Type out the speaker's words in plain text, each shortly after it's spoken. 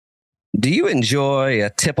Do you enjoy a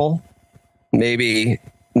tipple? Maybe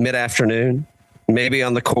mid-afternoon, maybe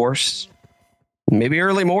on the course, maybe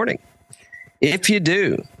early morning. If you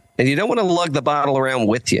do, and you don't want to lug the bottle around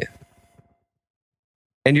with you,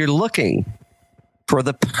 and you're looking for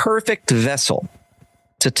the perfect vessel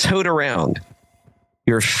to tote around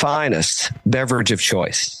your finest beverage of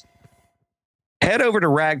choice, head over to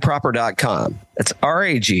ragproper.com. That's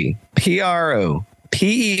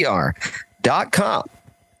RAGPROPER.com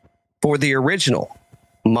for the original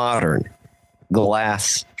modern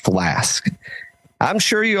glass flask. I'm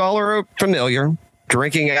sure you all are familiar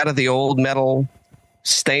drinking out of the old metal,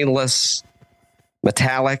 stainless,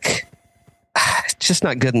 metallic. It's just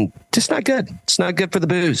not good. Just not good. It's not good for the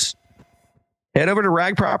booze. Head over to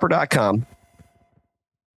ragproper.com.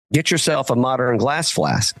 Get yourself a modern glass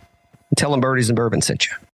flask and tell them Birdies and Bourbon sent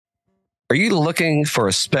you. Are you looking for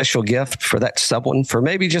a special gift for that someone for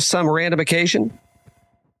maybe just some random occasion?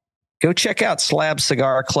 Go check out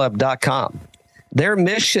slabcigarclub.com. Their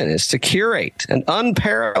mission is to curate an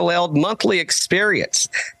unparalleled monthly experience,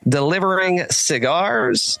 delivering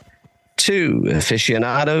cigars to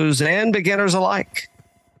aficionados and beginners alike.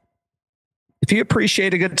 If you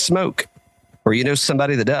appreciate a good smoke, or you know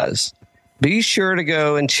somebody that does, be sure to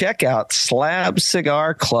go and check out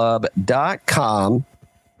slabcigarclub.com.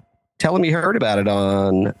 Tell them you heard about it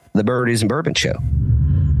on the Birdies and Bourbon Show.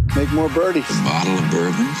 Make more birdies. A bottle of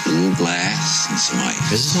bourbon, a little glass, and some ice.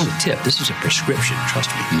 This is not a tip. This is a prescription. Trust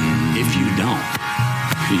me. If you don't,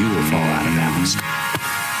 you will fall out of balance.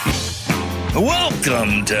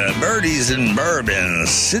 Welcome to Birdies and Bourbon.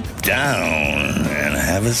 Sit down and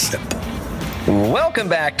have a sip. Welcome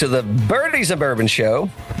back to the Birdies and Bourbon Show.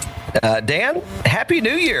 Dan, Happy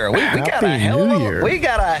New Year. We got a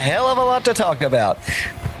hell of a lot to talk about.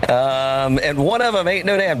 And one of them ain't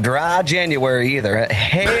no damn dry January either.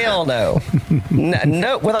 Hell no.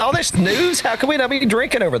 No. With all this news, how can we not be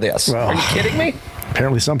drinking over this? Well, are you kidding me?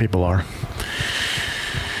 Apparently some people are.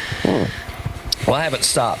 Well, I haven't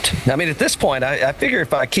stopped. I mean, at this point, I figure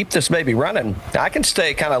if I keep this baby running, I can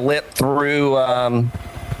stay kind of lit through, I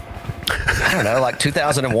don't know, like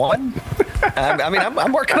 2001. I mean,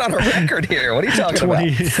 I'm working on a record here. What are you talking about?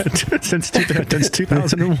 Since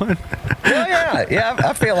 2001. Well, yeah.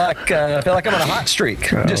 I feel like I'm on a hot streak.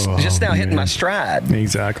 Just now hitting my stride.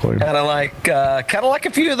 Exactly. Kind of like a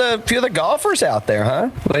few of the golfers out there, huh?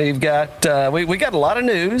 We've got we got a lot of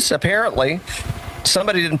news. Apparently,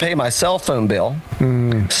 somebody didn't pay my cell phone bill,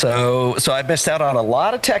 so I missed out on a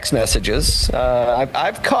lot of text messages.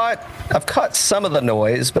 I've caught some of the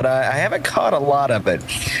noise, but I haven't caught a lot of it.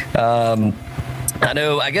 I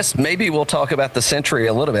know. I guess maybe we'll talk about the Sentry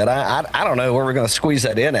a little bit. I don't know where we're going to squeeze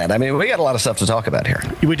that in at. I mean, we got a lot of stuff to talk about here.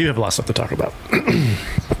 We do have a lot of stuff to talk about. We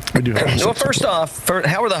do. Well, first off,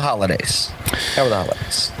 how were the holidays?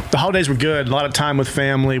 The holidays were good. A lot of time with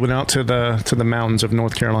family. Went out to the mountains of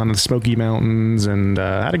North Carolina, the Smoky Mountains, and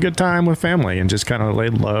had a good time with family and just kind of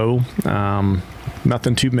laid low.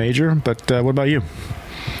 Nothing too major. But what about you?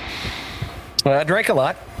 Well, I drank a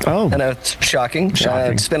lot. Oh, I know it's shocking.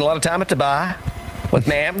 Spent a lot of time at the bar with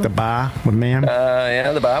Ma'am. The bar with Ma'am.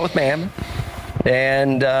 Yeah, the bar with Ma'am.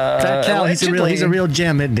 And he's a real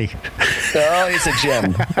gem, isn't he? Oh, he's a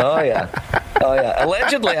gem. Oh yeah.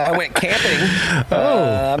 Allegedly, I went camping.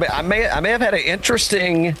 I may have had an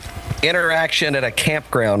interesting interaction at a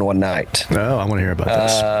campground one night. Oh, I want to hear about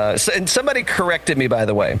this. And somebody corrected me, by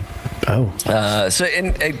the way. Oh.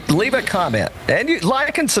 Leave a comment. And you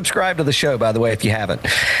like and subscribe to the show, by the way, if you haven't.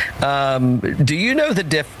 Do you know the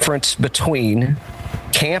difference between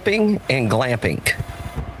camping and glamping?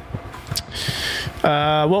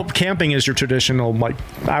 Well, camping is your traditional, like,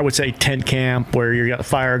 I would say tent camp where you got a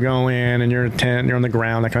fire going and you're in a tent, you're on the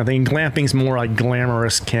ground, that kind of thing. Glamping's more like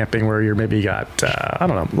glamorous camping where you're maybe got, I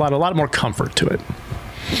don't know, a lot more comfort to it.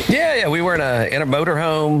 Yeah. We were in a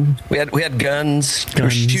motorhome. We had guns. We were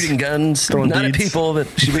shooting guns, not at people, but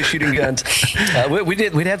shooting guns.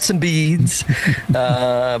 We'd had some beads,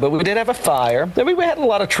 but we did have a fire. I mean, we had a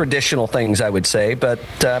lot of traditional things, I would say. But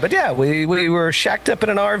yeah, we were shacked up in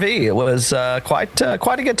an RV. It was quite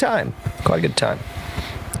a good time. Quite a good time.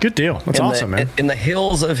 Good deal. That's awesome, man. In the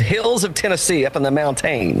hills of Tennessee, up in the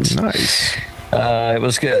mountains. Nice. It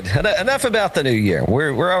was good. Enough about the new year.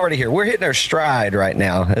 We're already here. We're hitting our stride right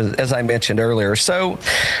now, as I mentioned earlier. So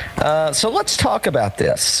let's talk about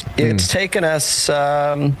this. It's taken us.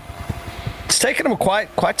 It's taken them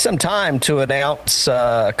quite some time to announce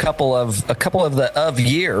a couple of the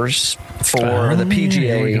years for the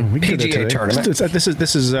PGA tournament.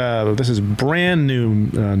 This is brand new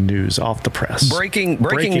news off the press. Breaking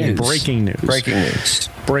news.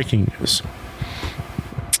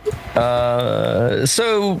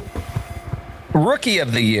 So Rookie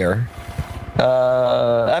of the year.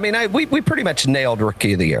 We pretty much nailed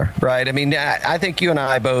Rookie of the Year, right? I mean, I think you and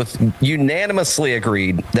I both unanimously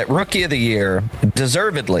agreed that Rookie of the Year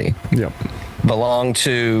deservedly belonged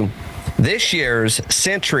to this year's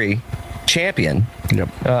Sentry champion,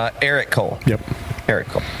 Eric Cole. Eric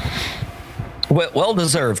Cole. Well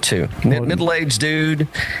deserved too. Middle-aged dude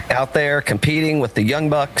out there competing with the young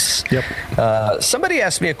bucks. Somebody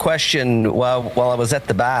asked me a question while I was at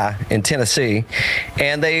the Bay in Tennessee,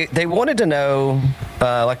 and they wanted to know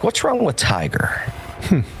what's wrong with Tiger?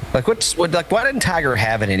 Why didn't Tiger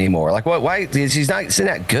have it anymore? Why is he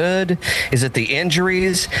not good? Is it the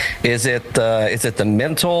injuries? Is it the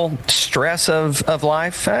mental stress of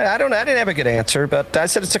life? I don't know. I didn't have a good answer, but I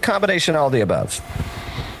said it's a combination of all the above.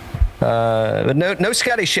 But no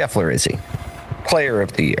Scottie Scheffler, is he? Player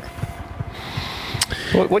of the Year.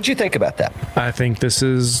 What'd you think about that? I think this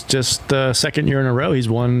is just the second year in a row he's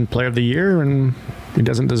won Player of the Year, and he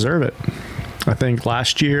doesn't deserve it. I think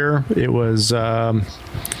last year it was it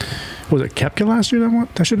Koepka last year that won?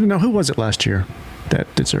 I shouldn't know. Who was it last year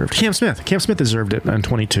that deserved? Cam Smith. Cam Smith deserved it in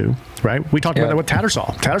 22, right? We talked about that with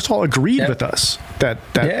Tattersall. Tattersall agreed with us that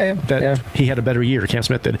he had a better year. Cam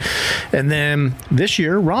Smith did. And then this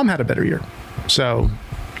year, Rahm had a better year. So,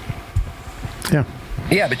 yeah.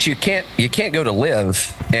 Yeah, but you can't go to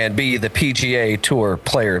LIV and be the PGA Tour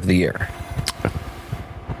Player of the Year.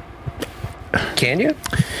 Can you?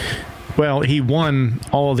 Well, he won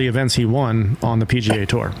all of the events he won on the PGA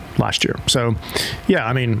Tour last year. So, yeah,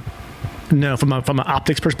 I mean, no, from an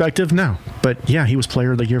optics perspective, no. But yeah, he was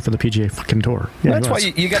Player of the Year for the PGA fucking Tour. Yeah, that's why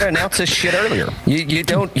you got to announce this shit earlier. You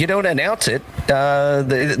don't announce it.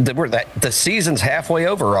 The season's halfway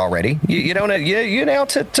over already. You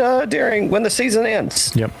announce it when the season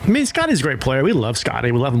ends. Yep. I mean, Scottie's a great player. We love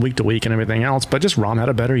Scottie. We love him week to week and everything else. But just Rahm had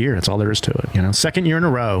a better year. That's all there is to it. Second year in a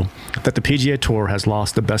row that the PGA Tour has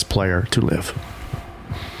lost the best player to LIV.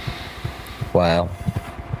 Wow.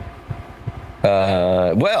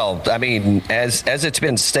 Well, I mean, as it's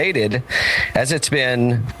been stated, as it's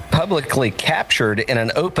been publicly captured in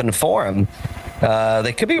an open forum,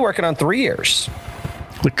 they could be working on 3 years.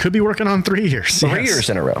 We could be working on 3 years. 3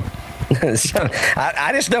 years in a row. So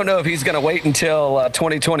I just don't know if he's going to wait until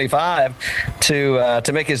 2025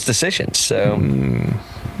 to make his decisions. So.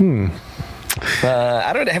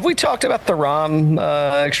 I don't know. Have we talked about the Rahm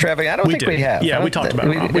extravagance? I don't think we have. Yeah, we talked about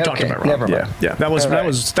Rahm. We talked about Rahm. Never mind. Yeah. That was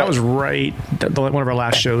right. One of our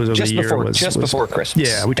last shows of the year was before Christmas.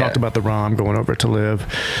 Yeah, we talked about the Rahm going over to LIV.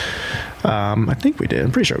 I think we did.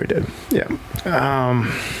 I'm pretty sure we did. Yeah.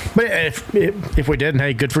 But if we didn't,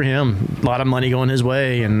 hey, good for him. A lot of money going his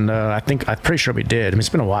way, and I'm pretty sure we did. I mean, it's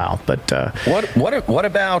been a while, but what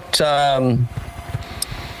about?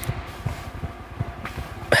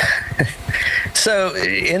 So,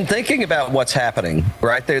 in thinking about what's happening,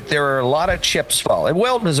 right, there are a lot of chips falling.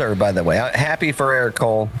 Well deserved, by the way. I'm happy for Eric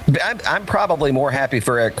Cole. I'm probably more happy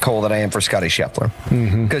for Eric Cole than I am for Scottie Scheffler.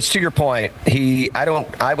 Because to your point,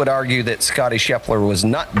 I would argue that Scottie Scheffler was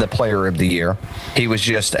not the Player of the Year. He was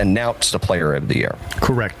just announced the Player of the Year.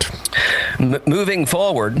 Correct. Moving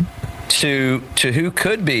forward to who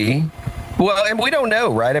could be, well, and we don't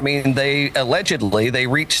know, right? I mean, they allegedly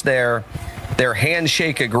reached their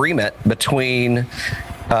handshake agreement between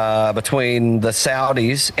the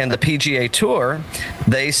Saudis and the PGA Tour.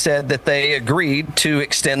 They said that they agreed to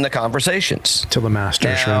extend the conversations to the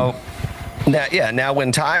Masters. Now,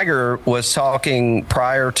 when Tiger was talking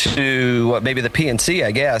prior to maybe the PNC,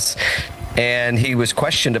 I guess, and he was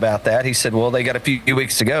questioned about that, he said, "Well, they got a few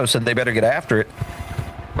weeks to go, so they better get after it."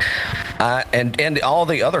 And all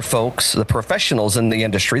the other folks, the professionals in the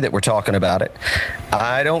industry that were talking about it,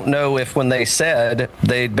 I don't know if when they said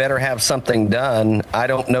they'd better have something done, I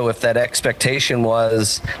don't know if that expectation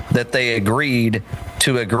was that they agreed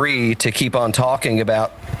to keep on talking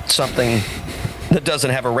about something that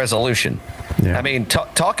doesn't have a resolution. Yeah. I mean,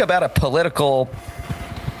 talk about a political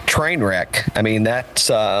train wreck. I mean, that's...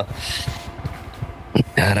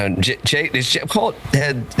 I don't.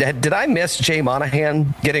 Did I miss Jay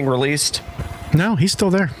Monahan getting released? No, he's still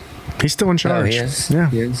there. He's still in charge. Oh, he is? Yeah.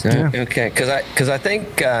 He is? Yeah. Okay, because I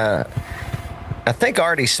think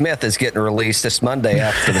Artie Smith is getting released this Monday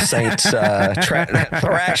after the Saints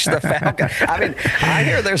thrash the Falcons. I mean, I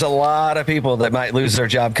hear there's a lot of people that might lose their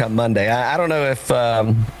job come Monday. I don't know if.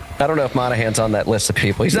 I don't know if Monahan's on that list of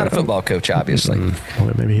people. He's not a football coach, obviously.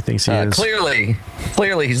 Well, maybe he thinks he is. Clearly,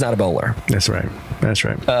 he's not a bowler. That's right.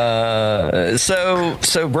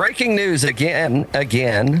 So breaking news again.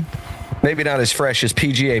 Maybe not as fresh as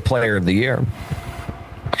PGA Player of the Year,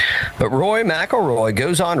 but Rory McIlroy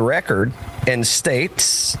goes on record and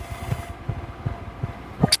states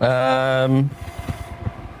I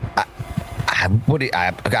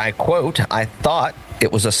quote, I thought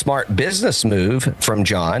it was a smart business move from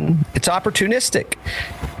John. It's opportunistic.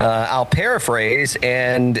 I'll paraphrase,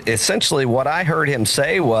 and essentially what I heard him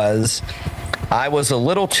say was, I was a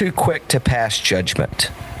little too quick to pass judgment.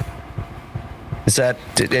 Is that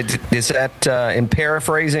in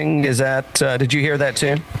paraphrasing? Is that did you hear that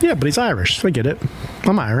too? Yeah, but he's Irish. I get it.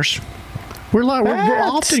 I'm Irish. We're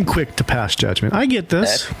often quick to pass judgment. I get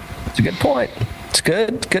this. It's a good point. It's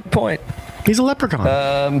good point. He's a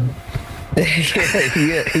leprechaun. he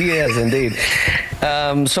is indeed.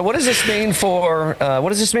 So what does this mean for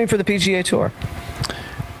the PGA Tour?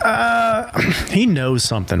 He knows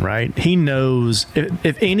something, right? He knows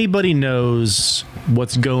if anybody knows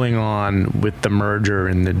what's going on with the merger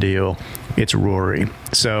and the deal, it's Rory.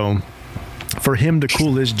 So for him to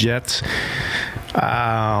cool his jets,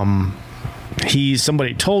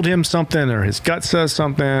 somebody told him something, or his gut says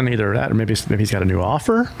something, either that or maybe he's got a new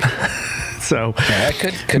offer. So yeah,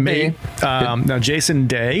 could be. Now, Jason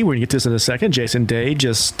Day, we're going to get to this in a second. Jason Day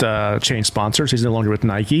just changed sponsors. He's no longer with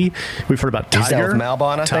Nike. We've heard about Tiger. He's now with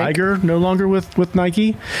Malbon, I think. Tiger no longer with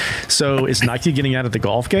Nike. So is Nike getting out of the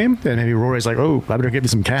golf game? And maybe Rory's like, oh, I better give me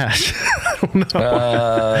some cash. I don't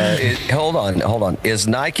know. Hold on. Is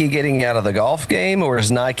Nike getting out of the golf game, or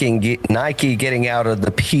is Nike getting out of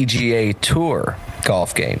the PGA Tour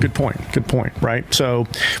golf game? Good point, right? So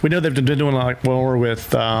we know they've been doing a lot more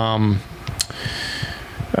with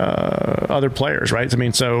other players, right? I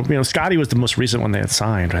mean, so, Scottie was the most recent one they had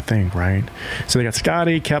signed, I think, right? So they got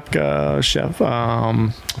Scottie, Koepka,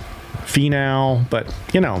 Finau, but,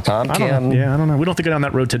 Tom Kim. I don't know. We don't have to go down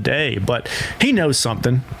that road today, but he knows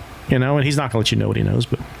something, and he's not going to let you know what he knows,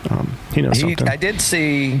 but he knows something. I did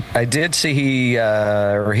see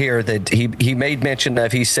or hear that he made mention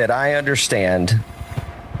of, he said, I understand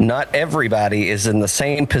not everybody is in the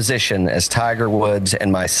same position as Tiger Woods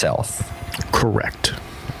and myself. Correct.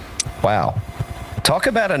 Wow. Talk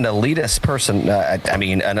about an elitist person. An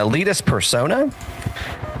elitist persona.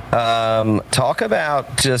 Talk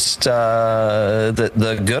about just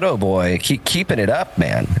the good old boy keeping it up,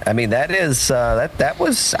 man. I mean, that is that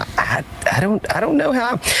was I don't know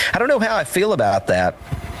how I feel about that.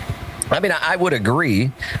 I mean, I would agree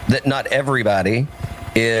that not everybody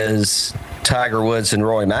is Tiger Woods and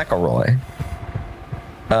Rory McIlroy.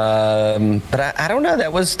 But I don't know.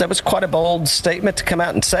 That was quite a bold statement to come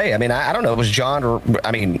out and say. I mean, I don't know. It was John.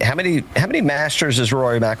 How many Masters has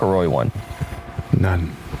Rory McIlroy won?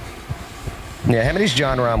 None. Yeah, how many's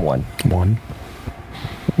John Rahm won? One.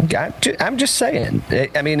 I'm just saying.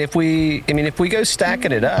 I mean, if we go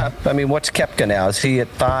stacking it up, I mean, what's Koepka now? Is he at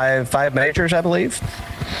five majors, I believe?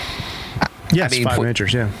 Yes, 5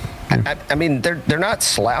 majors. Yeah. I mean, they're not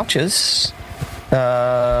slouches.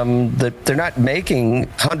 They're not making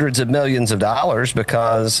hundreds of millions of dollars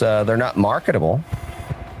because they're not marketable.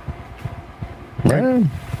 Right.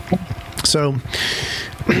 So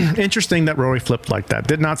interesting that Rory flipped like that.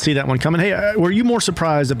 Did not see that one coming. Hey, were you more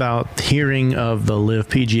surprised about hearing of the LIV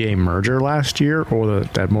PGA merger last year, or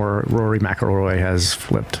that more Rory McIlroy has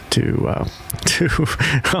flipped to on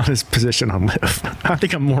his position on LIV? I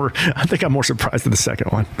think I'm more surprised at the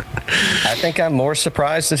second one. I think I'm more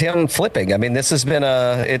surprised at him flipping. I mean, this has been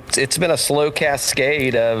it's been a slow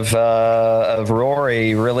cascade of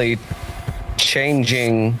Rory really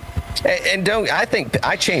changing. And I think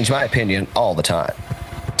I change my opinion all the time.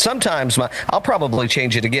 Sometimes I'll probably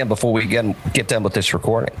change it again before we get done with this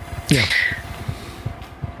recording. Yeah.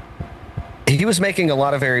 He was making a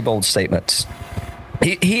lot of very bold statements.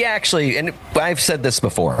 He actually, and I've said this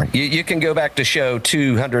before, you can go back to show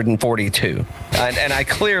 242, and I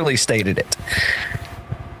clearly stated it,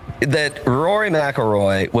 that Rory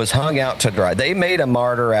McIlroy was hung out to dry. They made a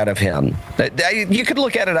martyr out of him. You could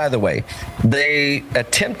look at it either way. They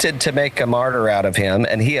attempted to make a martyr out of him,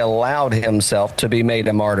 and he allowed himself to be made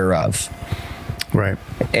a martyr of. Right.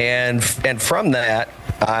 And from that,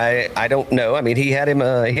 I don't know. I mean, he had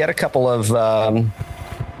a couple of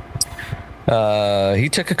he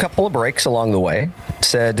took a couple of breaks along the way.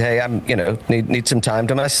 Said, "Hey, I'm need some time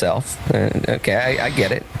to myself." Okay, I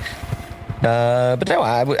get it. But no,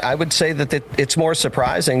 I would say that it's more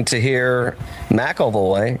surprising to hear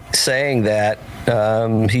McIlroy saying that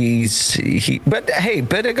But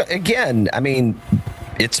again, I mean,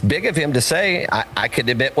 it's big of him to say I could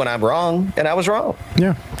admit when I'm wrong, and I was wrong.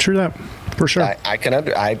 Yeah, true that. For sure. I get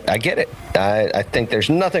it. I think there's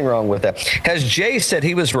nothing wrong with that. Has Jay said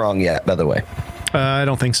he was wrong yet, by the way? I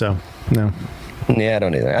don't think so. No. Yeah, I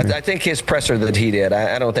don't either. I think his presser that he did,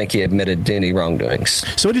 I don't think he admitted to any wrongdoings.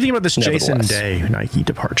 So what do you think about this Jason Day Nike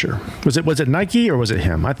departure? Was it Nike or was it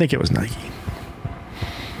him? I think it was Nike.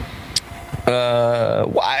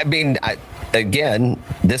 I mean, again,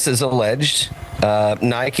 this is alleged.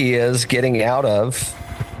 Nike is getting out of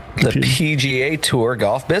the PGA Tour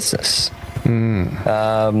golf business.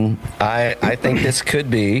 I think this could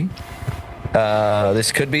be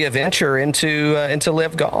a venture into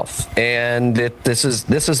LIV golf, and this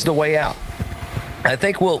is the way out. I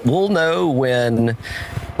think we'll know when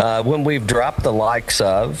we've dropped the likes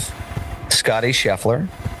of Scottie Scheffler,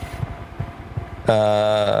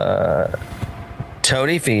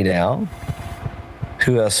 Tony Finau.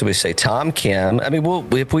 Who else do we say? Tom Kim. I mean,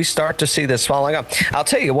 if we start to see this falling off, I'll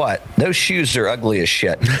tell you what, those shoes are ugly as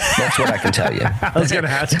shit. That's what I can tell you. I was going to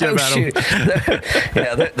ask you about them.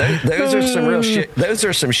 Yeah, those are some real shit. Those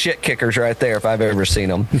are some shit kickers right there if I've ever seen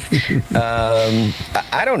them.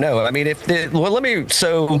 I don't know. I mean,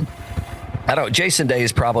 Jason Day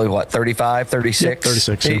is probably what, 35, 36? Yep,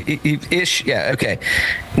 36. Ish. Yeah, okay.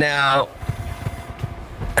 Now,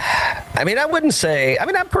 I mean, I'm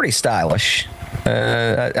pretty stylish.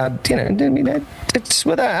 I'm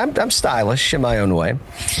stylish in my own way.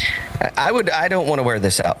 I don't want to wear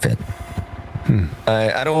this outfit.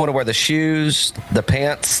 I don't want to wear the shoes, the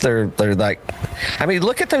pants. They're like, I mean,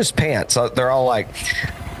 look at those pants. They're all like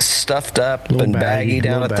stuffed up and baggy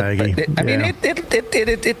down at the. I mean,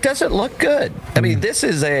 it doesn't look good. I mean, this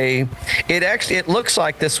is it looks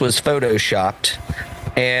like this was photoshopped.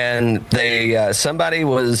 And somebody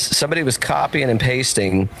was copying and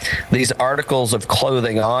pasting these articles of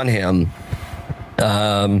clothing on him.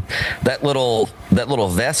 That little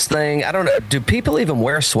vest thing. I don't know. Do people even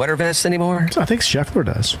wear sweater vests anymore? I think Scheffler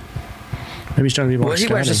does. Maybe he's trying to be more. Well, he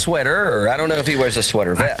wears a sweater, or I don't know if he wears a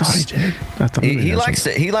sweater vest. I thought he did. He likes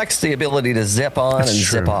it. He likes the ability to zip on and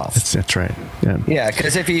zip off. That's right. Yeah. Yeah,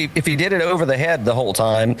 because if he did it over the head the whole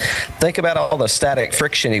time, think about all the static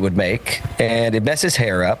friction he would make, and it messes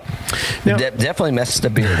hair up. Now, definitely messes the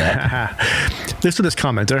beard up. Listen to this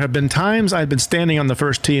comment. There have been times I've been standing on the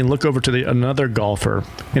first tee and look over to another golfer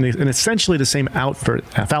in essentially the same outfit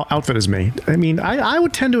as me. I mean, I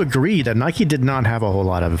would tend to agree that Nike did not have a whole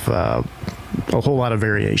lot of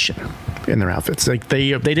variation in their outfits. Like they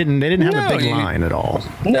didn't have a big line at all.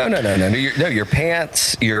 No. Your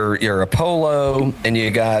pants, your a polo, and you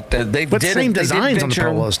got same designs on the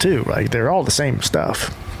polos too. Right? They're all the same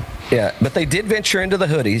stuff. Yeah, but they did venture into the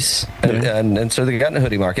hoodies, and so they got in the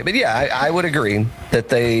hoodie market. But yeah, I would agree that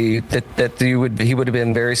he would have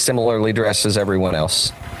been very similarly dressed as everyone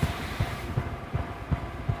else.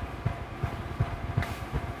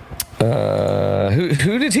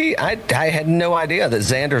 Who did he? I had no idea that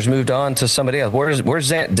Xander's moved on to somebody else. Where's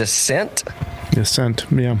Xander? Descent? Descent,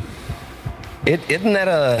 yeah. Isn't that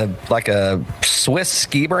a Swiss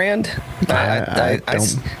ski brand?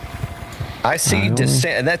 I see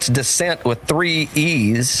Descent, and that's Descent with 3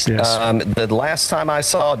 E's. Yes. The last time I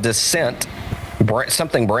saw Descent,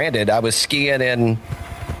 something branded, I was skiing in,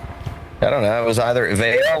 I don't know, it was either at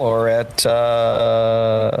Vail or at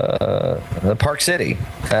Park City.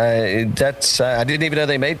 I didn't even know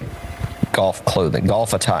they made golf clothing,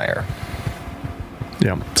 golf attire.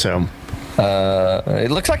 Yeah, so. It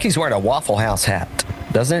looks like he's wearing a Waffle House hat,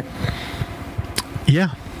 doesn't it?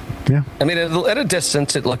 Yeah. Yeah. I mean, at a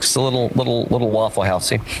distance, it looks a little Waffle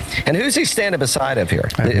Housey. And who's he standing beside of here?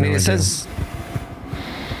 It says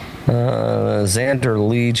Xander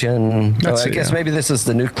Legion. I guess maybe this is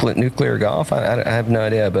the nuclear golf. I have no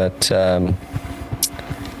idea, but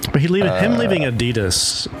him leaving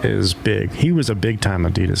Adidas is big. He was a big time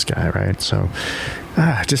Adidas guy, right? So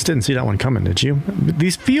I just didn't see that one coming. Did you?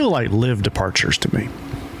 These feel like LIV departures to me.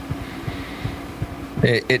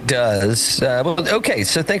 It does. Okay,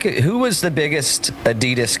 so think, who was the biggest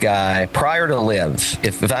Adidas guy prior to LIV?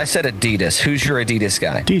 If I said Adidas, who's your Adidas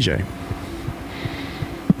guy? DJ.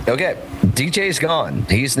 Okay, DJ's gone.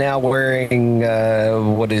 He's now wearing,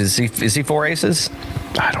 what is he? Is he 4 Aces?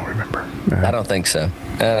 I don't remember. I don't think so.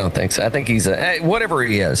 I think he's whatever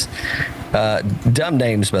he is. Dumb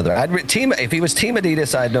names, brother. If he was Team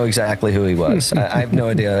Adidas, I'd know exactly who he was. I have no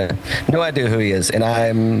idea who he is. And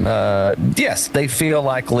I'm yes, they feel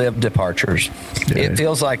like LIV departures. Yeah. It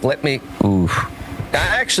feels like I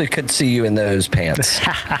actually could see you in those pants.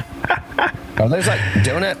 Are those like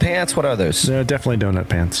donut pants? What are those? They're definitely donut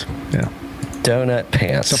pants. Yeah, donut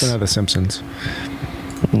pants. Something out of The Simpsons.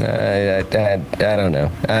 I don't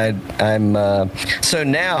know. I'm so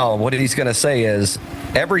now what he's going to say is,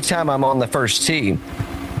 every time I'm on the first tee,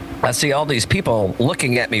 I see all these people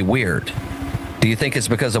looking at me weird. Do you think it's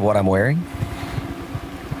because of what I'm wearing?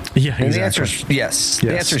 Yeah, exactly. And the answer is yes.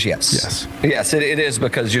 The answer is yes. Yes, it is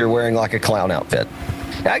because you're wearing like a clown outfit.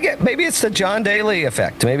 Maybe it's the John Daly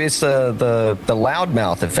effect. Maybe it's the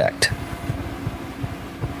loudmouth effect.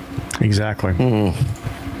 Exactly.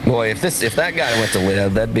 Boy, if that guy went to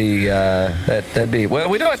LIV, that'd be well.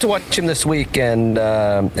 We don't have to watch him this week in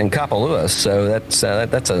Kapalua, so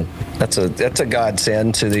that's a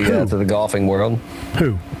godsend to the golfing world.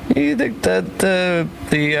 Who? The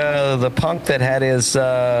punk that had his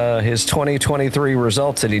 2023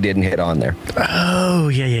 results that he didn't hit on there. Oh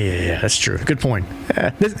yeah. That's true. Good point.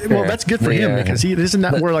 That's good for him because isn't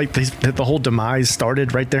that where like the whole demise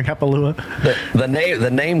started right there in Kapalua? The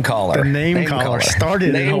name caller. The name caller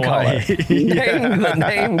started in Hawaii. The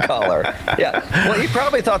name caller. Yeah. Well, he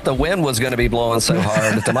probably thought the wind was going to be blowing so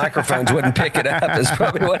hard that the microphones wouldn't pick it up. Is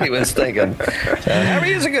probably what he was thinking.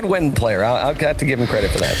 He's a good wind player. I'll have to give him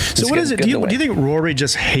credit for that. So what is it? Do you think Rory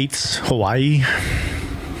just hates Hawaii?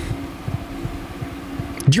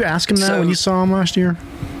 Did you ask him that when you saw him last year?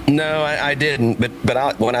 No, I didn't.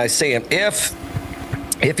 But when I see him, if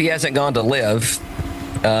he hasn't gone to LIV,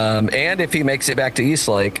 and if he makes it back to East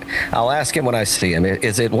Lake, I'll ask him when I see him.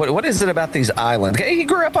 What is it about these islands? He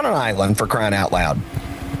grew up on an island, for crying out loud.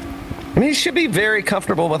 I mean, he should be very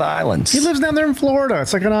comfortable with islands. He lives down there in Florida.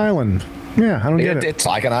 It's like an island. Yeah, I don't get it. It's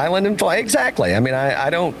like an island in play. Exactly. I mean, I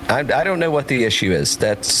don't know what the issue is.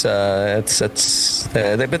 But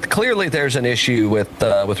clearly there's an issue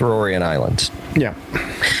with Rory and islands. Yeah,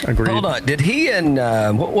 agreed. Hold on. Did he and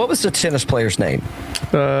what was the tennis player's name?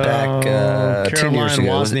 Back 10 years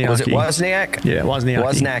ago. Was it Wozniak? Yeah,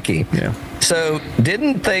 Wozniacki. Yeah. So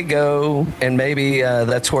didn't they go and maybe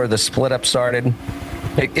that's where the split up started?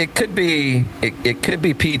 It could be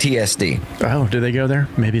PTSD. Oh, did they go there?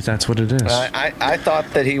 Maybe that's what it is. I thought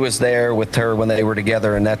that he was there with her when they were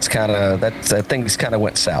together, and things kind of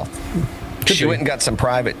went south. She went and got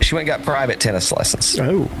private tennis lessons.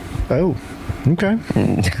 Oh, okay.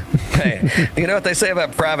 Hey, you know what they say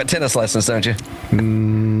about private tennis lessons, don't you?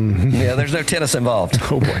 Mm-hmm. Yeah, there's no tennis involved.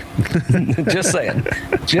 Oh boy. Just saying.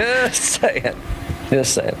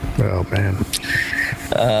 Oh man.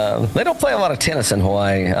 They don't play a lot of tennis in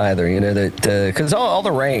Hawaii either, because all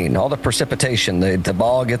the rain, all the precipitation, the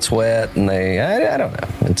ball gets wet, and I don't know.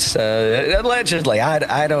 It's allegedly,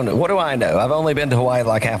 I don't know. What do I know? I've only been to Hawaii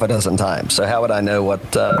like half a dozen times, so how would I know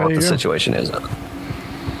what the situation is?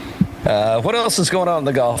 What else is going on in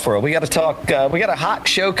the golf world? We got to talk. We got a hot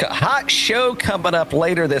show coming up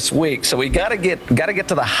later this week. So we got to get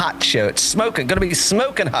to the hot show. It's going to be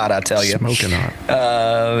smoking hot, I tell you. Smoking hot.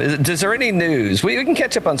 Is there any news? We can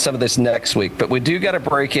catch up on some of this next week, but we do got to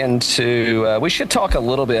break into. We should talk a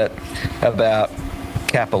little bit about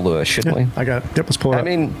Kapalua, shouldn't we? Let's pull it up.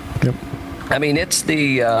 I mean, it's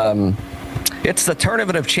the. It's the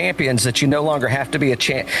Tournament of Champions that you no longer have to be a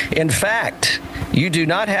champ. In fact, you do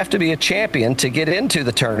not have to be a champion to get into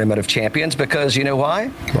the Tournament of Champions because you know why?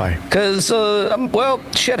 Why? Because,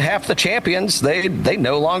 half the champions, they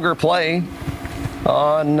no longer play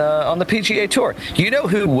on the PGA Tour. You know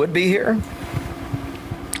who would be here?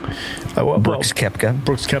 Brooks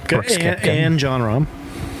Koepka. And John Rahm.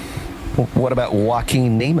 What about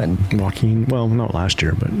Joaquin Neiman? Well, not last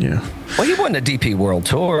year, but yeah. Well, he won the DP World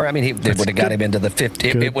Tour. I mean, it would have got him into the 50.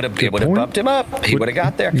 It would have bumped him up. He would have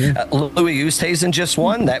got there. Yeah. Louis Oosthuizen just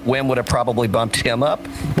won. That win would have probably bumped him up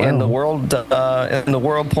in the world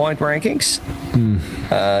point rankings.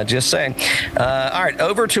 Just saying. All right,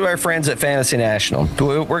 over to our friends at Fantasy National.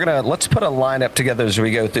 Let's put a lineup together as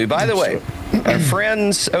we go through. By the way, our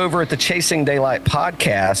friends over at the Chasing Daylight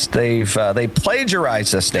podcast, they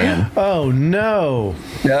plagiarized us, Dan. Oh no!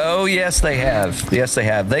 Oh yes, they have.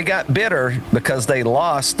 They got bitter because they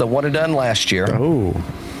lost the one and done last year. Oh.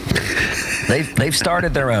 They've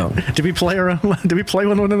started their own. Did we play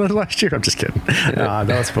one of those last year? I'm just kidding. That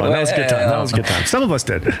was fun. That was a good time. Some of us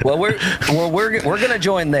did. Well, we're going to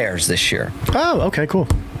join theirs this year. Oh, okay, cool.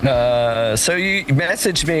 So you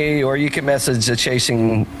message me, or you can message the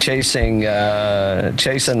Chasing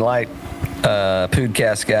Light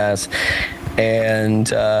podcast guys, and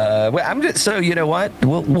so you know what?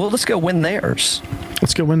 We'll just go win theirs.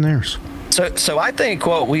 Let's go win theirs. So I think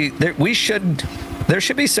there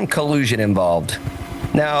should be some collusion involved.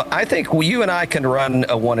 Now, I think you and I can run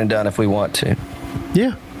a one and done if we want to.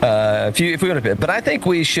 Yeah. If we want to, but I think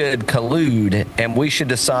we should collude and we should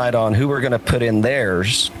decide on who we're going to put in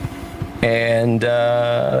theirs, and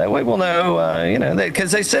that way we'll know.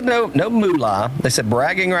 Because they said no moolah. They said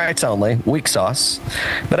bragging rights only, weak sauce.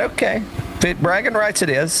 But okay. Bragging rights it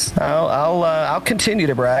is. I'll continue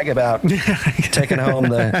to brag about taking home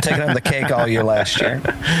the cake all year last year.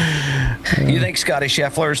 You think Scottie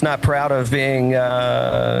Scheffler is not proud of being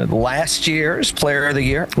last year's Player of the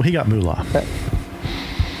Year? Well, he got moolah.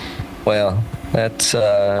 Well, that's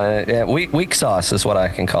weak sauce is what I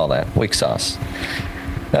can call that. Weak sauce.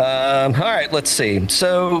 All right, let's see.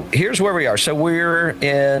 So here's where we are. So we're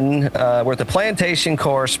at the Plantation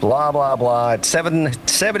course, blah, blah, blah. It's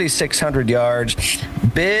 7,600 yards,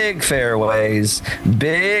 big fairways,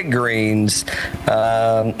 big greens,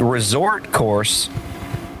 resort course.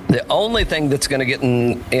 The only thing that's going to get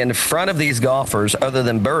in front of these golfers, other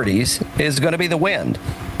than birdies, is going to be the wind.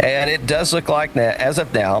 And it does look like, as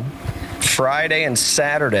of now, Friday and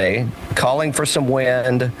Saturday, calling for some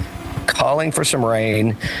wind, calling for some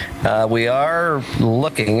rain. We are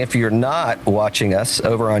looking, if you're not watching us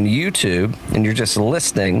over on YouTube and you're just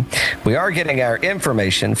listening, we are getting our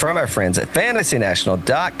information from our friends at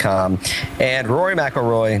fantasynational.com, and Rory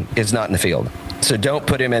McIlroy is not in the field. So don't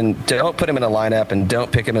put him in a lineup, and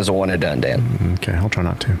don't pick him as a one and done, Dan. Okay, I'll try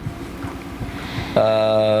not to.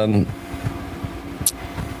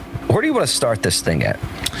 Where do you want to start this thing at?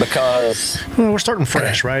 Because we're starting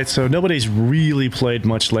fresh, right? So nobody's really played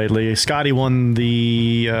much lately. Scottie won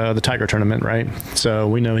the Tiger tournament, right? So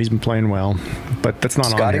we know he's been playing well, but that's not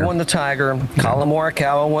on here. Scottie won the Tiger. Colin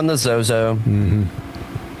Morikawa won the Zozo.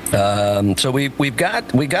 So we've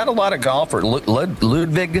got a lot of golfers.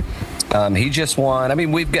 Ludwig, he just won. I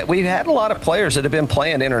mean, we've had a lot of players that have been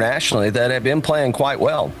playing internationally that have been playing quite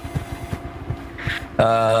well.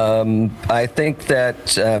 I think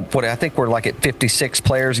that I think we're like at 56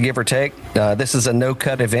 players, give or take. This is a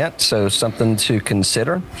no-cut event, so something to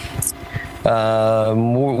consider.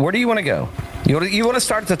 Where do you want to go? You want to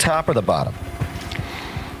start at the top or the bottom?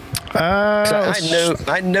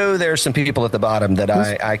 I know there's some people at the bottom that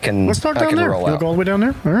I can. Let's start down there. Roll You'll out. go all the way down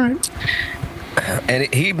there. All right.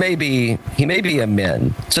 And he may be a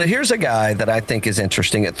min. So here's a guy that I think is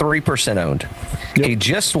interesting at 3% owned. Yep. He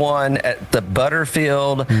just won at the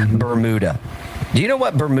Butterfield Bermuda. Do you know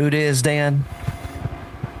what Bermuda is, Dan?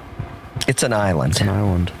 It's an island. It's an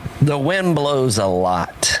island. The wind blows a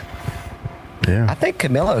lot. Yeah. I think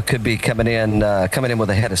Camilo could be coming in with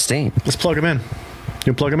a head of steam. Let's plug him in.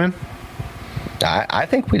 You plug him in? I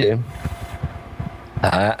think we do.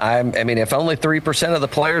 I mean, if only 3% of the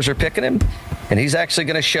players are picking him, and he's actually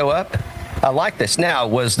going to show up, I like this. Now,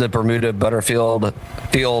 was the Bermuda Butterfield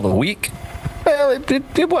field weak? Well,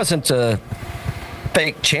 it wasn't a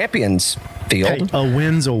fake champions field. Hey, a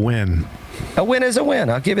win's a win. A win is a win.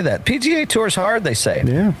 I'll give you that. PGA Tour's hard, they say.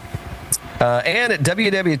 Yeah. And at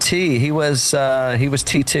WWT, he was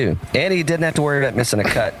T2, and he didn't have to worry about missing a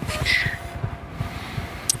cut.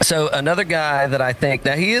 So another guy that I think,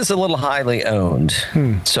 now he is a little highly owned,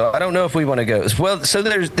 so I don't know if we want to go. Well, so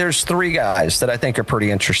there's three guys that I think are pretty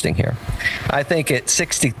interesting here. I think at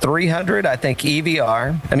 6,300, I think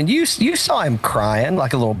EVR. I mean, you saw him crying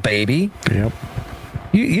like a little baby. Yep.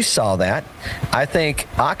 You saw that. I think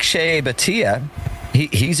Akshay Bhatia,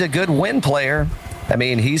 he's a good win player. I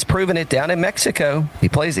mean, he's proven it down in Mexico. He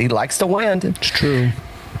likes to win. It's true.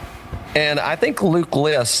 And I think Luke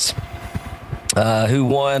List, who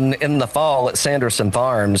won in the fall at Sanderson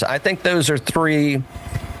Farms. I think those are three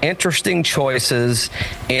interesting choices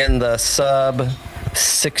in the sub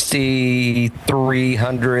 $6,300,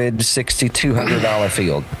 $6,200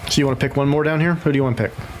 field. So you want to pick one more down here? Who do you want to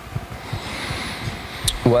pick?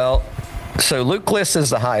 Well, so Luke List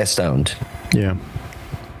is the highest owned. Yeah.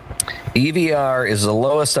 EVR is the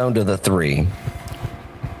lowest owned of the three.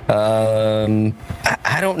 I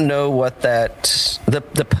don't know what that. The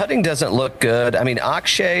putting doesn't look good. I mean,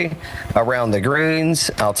 Akshay around the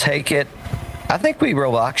greens, I'll take it. I think we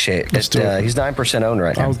roll Akshay. He's 9% owned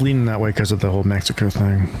right now. I was leaning that way because of the whole Mexico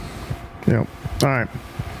thing. Yep. All right.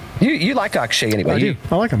 You like Akshay anyway? I do.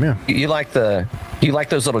 I like him. Yeah. You like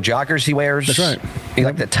those little joggers he wears? That's right. You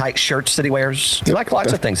like the tight shirts that he wears? You like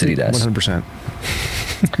lots of things that he does. 100%.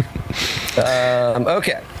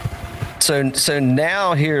 Okay. So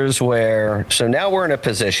now here's where. So now we're in a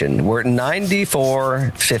position. We're at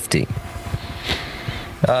 94.50.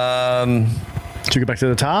 Should we go back to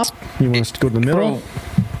the top? You want us to go to the middle?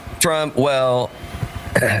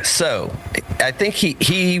 So I think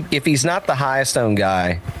he if he's not the highest owned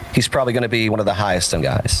guy, he's probably going to be one of the highest owned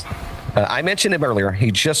guys. I mentioned him earlier.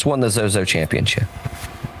 He just won the Zozo Championship.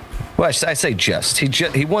 Well, I say just.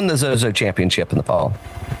 He won the Zozo Championship in the fall.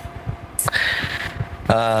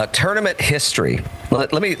 Tournament history.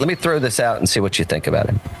 Let me throw this out and see what you think about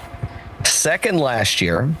it. Second last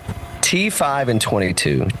year, T5 in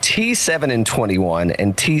 22, T7 in 21,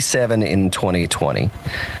 and T7 in 2020.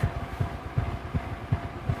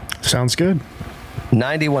 Sounds good.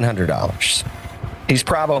 $9,100. He's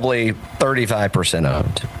probably 35%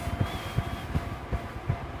 owned.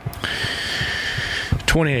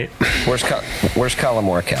 28. Where's Colin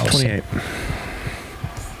Morikawa? 28.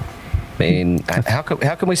 I mean, how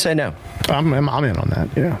can we say no? I'm in on that.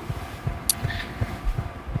 Yeah.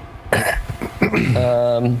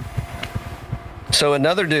 So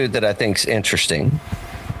another dude that I think's interesting,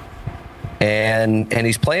 and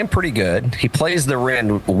he's playing pretty good. He plays the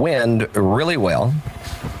wind really well.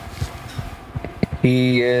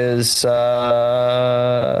 He is.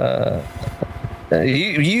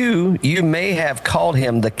 You may have called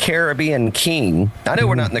him the Caribbean King. I know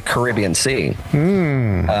we're not in the Caribbean Sea.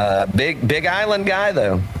 Big island guy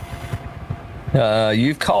though.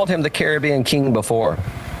 You've called him the Caribbean King before.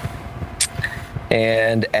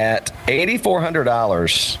 And at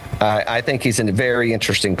 $8,400, I think he's a very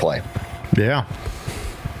interesting play. Yeah.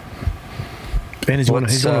 And he's going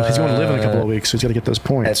to live in a couple of weeks, so he's got to get those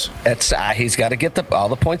points. He's got to get all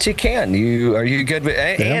the points he can. Are you good with?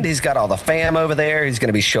 And he's got all the fam over there. He's going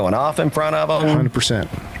to be showing off in front of them. 100%.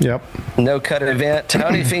 Yep. No cut event.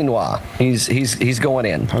 Tony Finau. He's going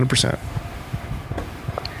in. 100%.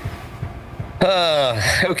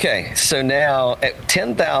 Okay, so now at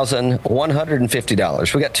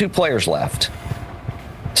 $10,150, we got 2 players left.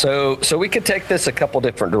 So we could take this a couple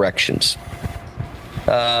different directions.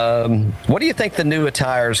 What do you think the new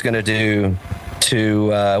attire is going to do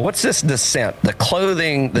to what's this descent? The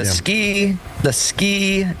clothing, the ski. It's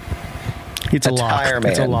a lock. Man.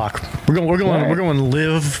 It's a lock. We're going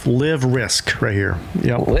live risk right here.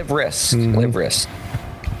 Yep. Live risk. Live risk.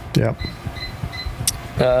 Yep.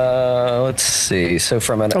 Let's see. So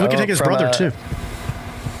from we can take his brother too.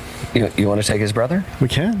 You want to take his brother? We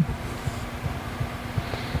can.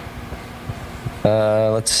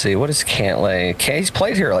 Let's see. What is Cantlay? He's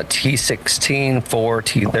played here at T16, 4,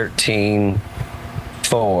 T13,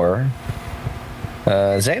 4.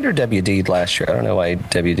 Xander WD'd last year. I don't know why he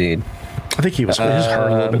WD'd. I think he was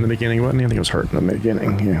hurt a little bit in the beginning, wasn't he? I think he was hurt in the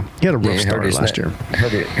beginning. Yeah. He had a rough start last year.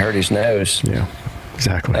 Hurt his nose. Yeah.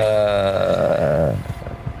 Exactly.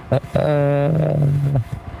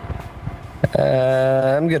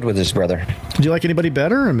 I'm good with his brother. Do you like anybody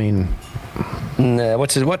better? I mean, no.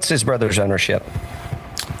 What's his brother's ownership?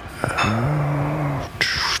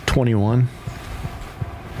 21.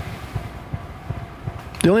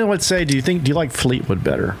 The only one I'd say, do you like Fleetwood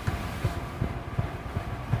better?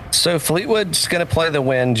 So Fleetwood's going to play the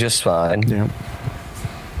wind just fine. Yeah.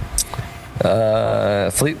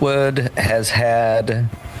 Fleetwood has had.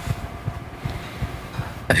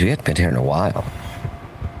 He hadn't been here in a while.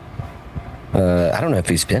 I don't know if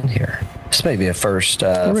he's been here. This may be a first. He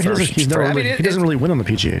doesn't really win on the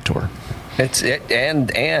PGA Tour.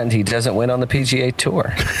 And he doesn't win on the PGA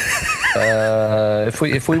Tour. If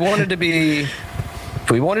we wanted to be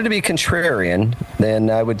contrarian, then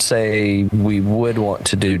I would say we would want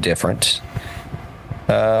to do different.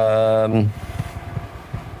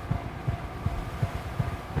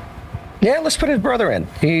 Yeah, let's put his brother in.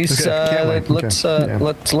 He's let's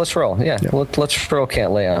roll. Yeah, let's roll.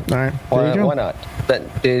 Can't lay out. All right, why not?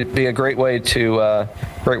 It'd be a great way to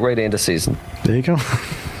end the season. There you go.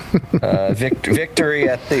 Victory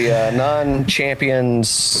at the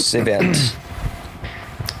non-champions event.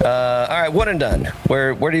 All right, one and done.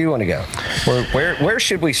 Where do you want to go? Where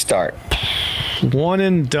should we start? One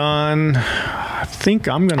and done. I think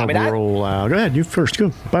I'm going to roll out. Go ahead, you first.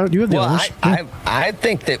 Go. You have the others. I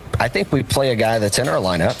think we play a guy that's in our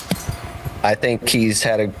lineup. I think he's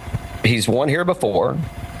won here before.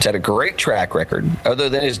 He's had a great track record, other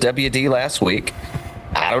than his WD last week.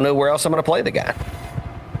 I don't know where else I'm going to play the guy.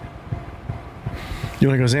 You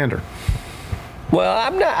want to go Xander? Well,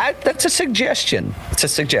 I'm not. That's a suggestion. It's a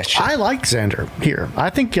suggestion. I like Xander here. I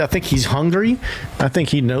think he's hungry. I think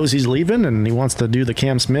he knows he's leaving, and he wants to do the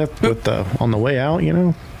Cam Smith with on the way out. You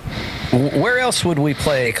know. Where else would we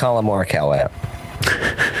play Colin Morikawa at?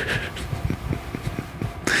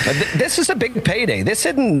 This is a big payday. This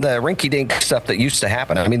isn't the rinky-dink stuff that used to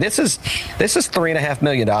happen. I mean, this is $3.5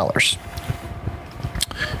 million.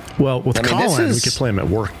 Well, with Colin, we could play him at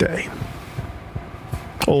workday.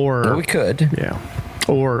 Or we could, yeah,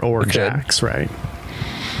 or Jax, right?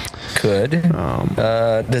 Could.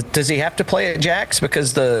 Does he have to play at Jax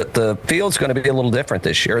because the field's going to be a little different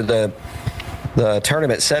this year? The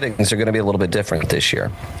tournament settings are going to be a little bit different this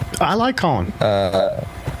year. I like Colin. I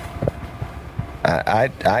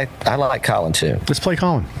like Colin too. Let's play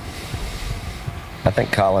Colin. I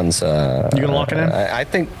think Colin's. You gonna lock it in? I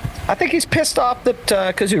think he's pissed off that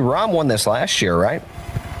because Rahm won this last year, right?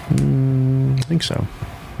 I think so.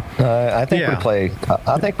 I think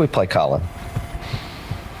we play Colin.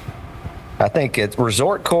 I think it's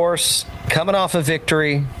resort course coming off a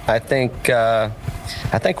victory. I think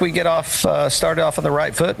we get started off on the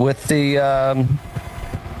right foot with the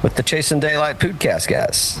Chasing Daylight podcast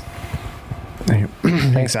guys.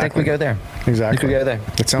 I think we go there. Exactly. We go there.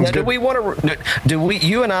 That sounds now, good.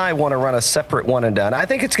 You and I want to run a separate one and done? I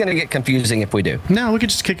think it's going to get confusing if we do. No, we could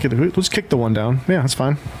just kick it. Let's kick the one down. Yeah, that's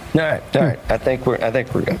fine. All right. I think we're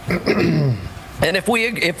good. And if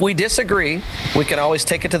we disagree, we can always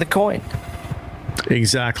take it to the coin.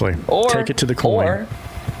 Exactly. Or take it to the coin.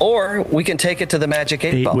 Or we can take it to the magic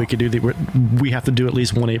 8 ball. We could do we have to do at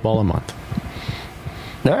least 1 8 ball a month.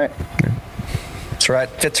 All right. Yeah. That's right.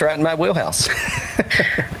 Fits right in my wheelhouse.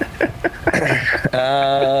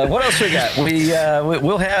 What else we got?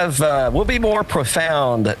 We'll be more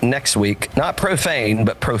profound next week. Not profane,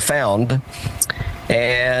 but profound.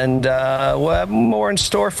 And we'll have more in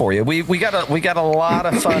store for you. We got a lot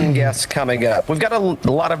of fun guests coming up. We've got a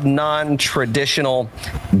lot of non-traditional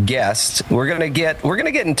guests. We're gonna get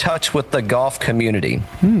in touch with the golf community.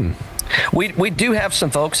 We do have some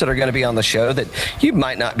folks that are going to be on the show that you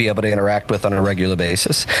might not be able to interact with on a regular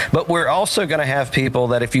basis, but we're also going to have people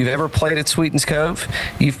that if you've ever played at Sweetens Cove,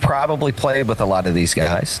 you've probably played with a lot of these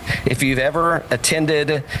guys. If you've ever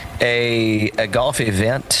attended a golf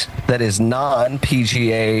event that is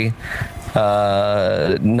non-PGA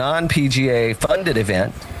funded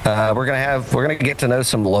event, we're going to get to know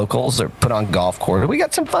some locals that put on golf course. We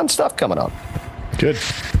got some fun stuff coming on. Good.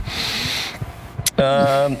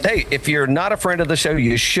 Hey, if you're not a friend of the show,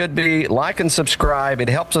 you should be. Like and subscribe. It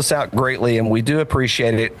helps us out greatly, and we do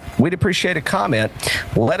appreciate it. We'd appreciate a comment.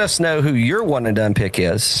 Let us know who your one and done pick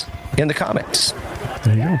is in the comments.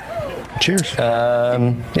 There you go. Cheers.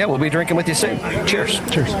 Yeah, we'll be drinking with you soon. Cheers.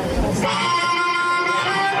 Cheers.